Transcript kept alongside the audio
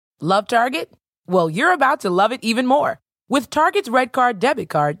Love Target? Well, you're about to love it even more. With Target's Red Card debit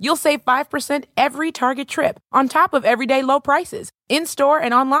card, you'll save 5% every Target trip, on top of everyday low prices, in-store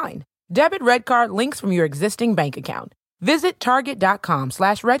and online. Debit Red Card links from your existing bank account. Visit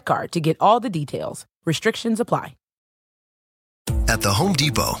target.com/redcard to get all the details. Restrictions apply. At the Home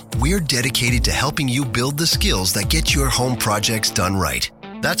Depot, we're dedicated to helping you build the skills that get your home projects done right.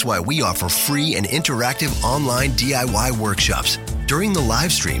 That's why we offer free and interactive online DIY workshops. During the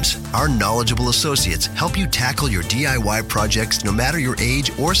live streams, our knowledgeable associates help you tackle your DIY projects no matter your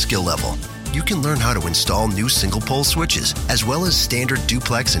age or skill level. You can learn how to install new single-pole switches, as well as standard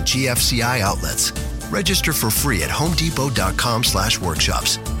duplex and GFCI outlets. Register for free at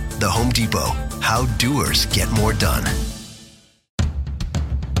homedepot.com/workshops. The Home Depot, how doers get more done.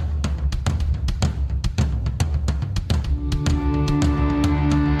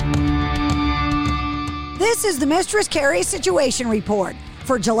 This is the Mistress Carrie Situation Report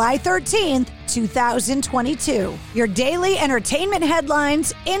for July 13th, 2022. Your daily entertainment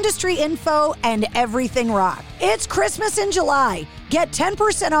headlines, industry info, and everything rock. It's Christmas in July. Get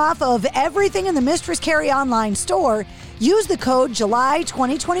 10% off of everything in the Mistress Carrie online store. Use the code July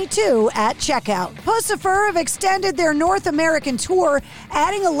 2022 at checkout. Pussifer have extended their North American tour,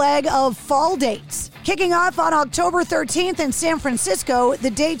 adding a leg of fall dates. Kicking off on October 13th in San Francisco,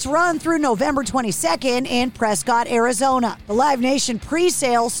 the dates run through November 22nd in Prescott, Arizona. The Live Nation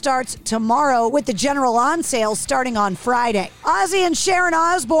pre-sale starts tomorrow, with the general on sale starting on Friday. Ozzy and Sharon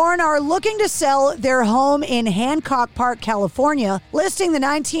Osbourne are looking to sell their home in Hancock Park, California, listing the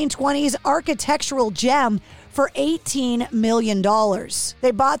 1920s architectural gem for $18 million.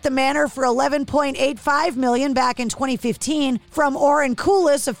 They bought the manor for $11.85 million back in 2015 from Oren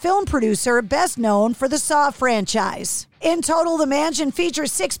Koulis, a film producer best known for the Saw franchise. In total, the mansion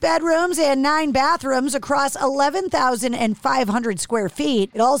features 6 bedrooms and 9 bathrooms across 11,500 square feet.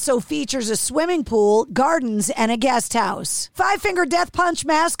 It also features a swimming pool, gardens, and a guest house. Five Finger Death Punch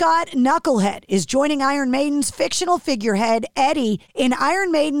mascot Knucklehead is joining Iron Maiden's fictional figurehead Eddie in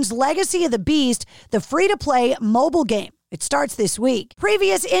Iron Maiden's Legacy of the Beast, the free-to-play mobile game. It starts this week.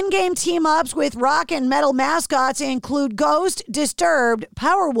 Previous in-game team-ups with rock and metal mascots include Ghost, Disturbed,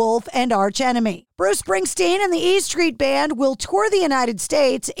 Powerwolf, and Arch Enemy. Bruce Springsteen and the E Street Band will tour the United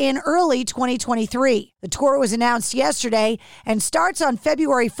States in early 2023. The tour was announced yesterday and starts on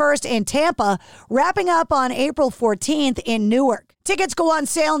February 1st in Tampa, wrapping up on April 14th in Newark. Tickets go on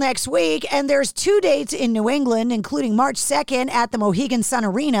sale next week, and there's 2 dates in New England, including March 2nd at the Mohegan Sun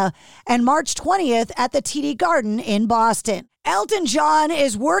Arena and March 20th at the TD Garden in Boston. Elton John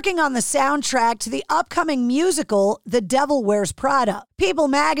is working on the soundtrack to the upcoming musical, The Devil Wears Prada. People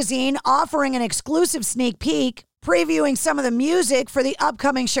magazine offering an exclusive sneak peek, previewing some of the music for the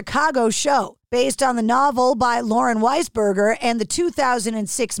upcoming Chicago show, based on the novel by Lauren Weisberger and the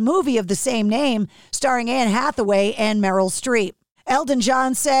 2006 movie of the same name, starring Anne Hathaway and Meryl Streep. Elton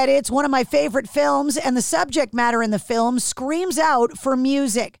John said, "It's one of my favorite films, and the subject matter in the film screams out for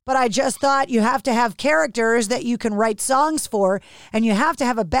music. But I just thought you have to have characters that you can write songs for, and you have to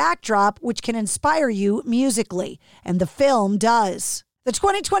have a backdrop which can inspire you musically. And the film does." The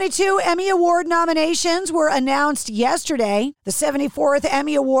 2022 Emmy Award nominations were announced yesterday. The 74th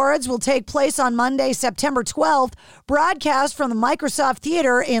Emmy Awards will take place on Monday, September 12th, broadcast from the Microsoft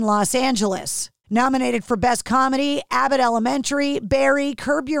Theater in Los Angeles. Nominated for Best Comedy, Abbott Elementary, Barry,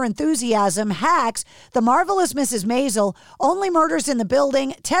 Curb Your Enthusiasm, Hacks, The Marvelous Mrs. Maisel, Only Murders in the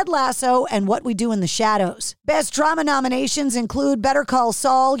Building, Ted Lasso, and What We Do in the Shadows. Best Drama nominations include Better Call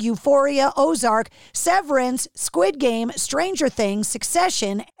Saul, Euphoria, Ozark, Severance, Squid Game, Stranger Things,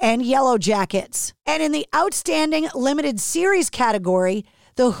 Succession, and Yellow Jackets. And in the Outstanding Limited Series category,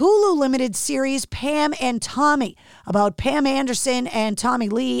 the Hulu limited series Pam and Tommy, about Pam Anderson and Tommy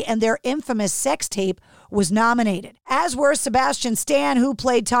Lee and their infamous sex tape, was nominated, as were Sebastian Stan, who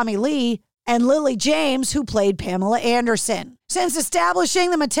played Tommy Lee, and Lily James, who played Pamela Anderson. Since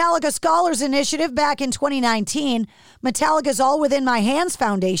establishing the Metallica Scholars Initiative back in 2019, Metallica's All Within My Hands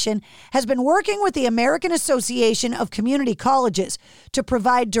Foundation has been working with the American Association of Community Colleges to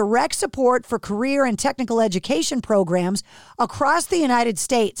provide direct support for career and technical education programs across the United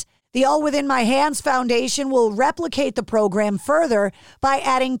States. The All Within My Hands Foundation will replicate the program further by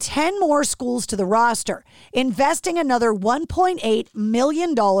adding 10 more schools to the roster, investing another $1.8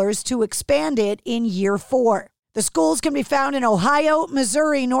 million to expand it in year 4. The schools can be found in Ohio,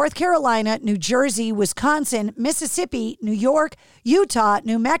 Missouri, North Carolina, New Jersey, Wisconsin, Mississippi, New York, Utah,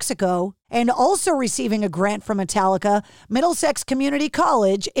 New Mexico, and also receiving a grant from Metallica, Middlesex Community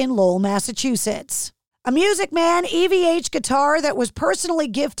College in Lowell, Massachusetts. A Music Man EVH guitar that was personally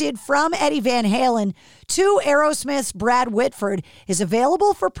gifted from Eddie Van Halen to Aerosmith's Brad Whitford is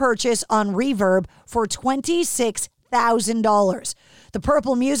available for purchase on Reverb for $26,000. The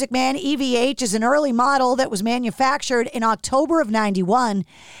Purple Music Man EVH is an early model that was manufactured in October of 91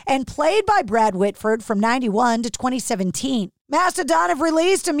 and played by Brad Whitford from 91 to 2017. Mastodon have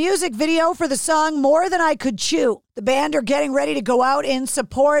released a music video for the song More Than I Could Chew. The band are getting ready to go out in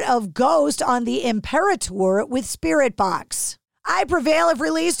support of Ghost on the Imperator with Spiritbox. I Prevail have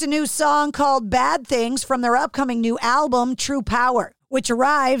released a new song called Bad Things from their upcoming new album, True Power, which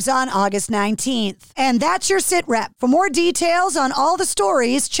arrives on August 19th. And that's your sit rep. For more details on all the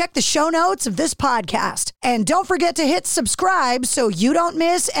stories, check the show notes of this podcast. And don't forget to hit subscribe so you don't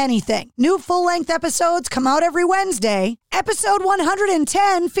miss anything. New full-length episodes come out every Wednesday. Episode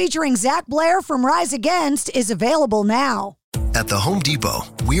 110, featuring Zach Blair from Rise Against, is available now. At the Home Depot,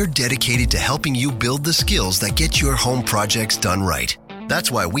 we're dedicated to helping you build the skills that get your home projects done right.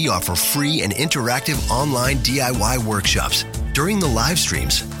 That's why we offer free and interactive online DIY workshops. During the live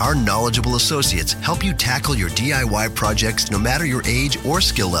streams, our knowledgeable associates help you tackle your DIY projects no matter your age or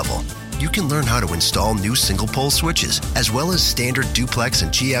skill level. You can learn how to install new single-pole switches, as well as standard duplex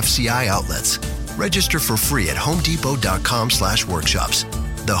and GFCI outlets. Register for free at homedepot.com/workshops.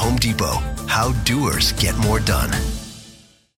 The Home Depot, how doers get more done.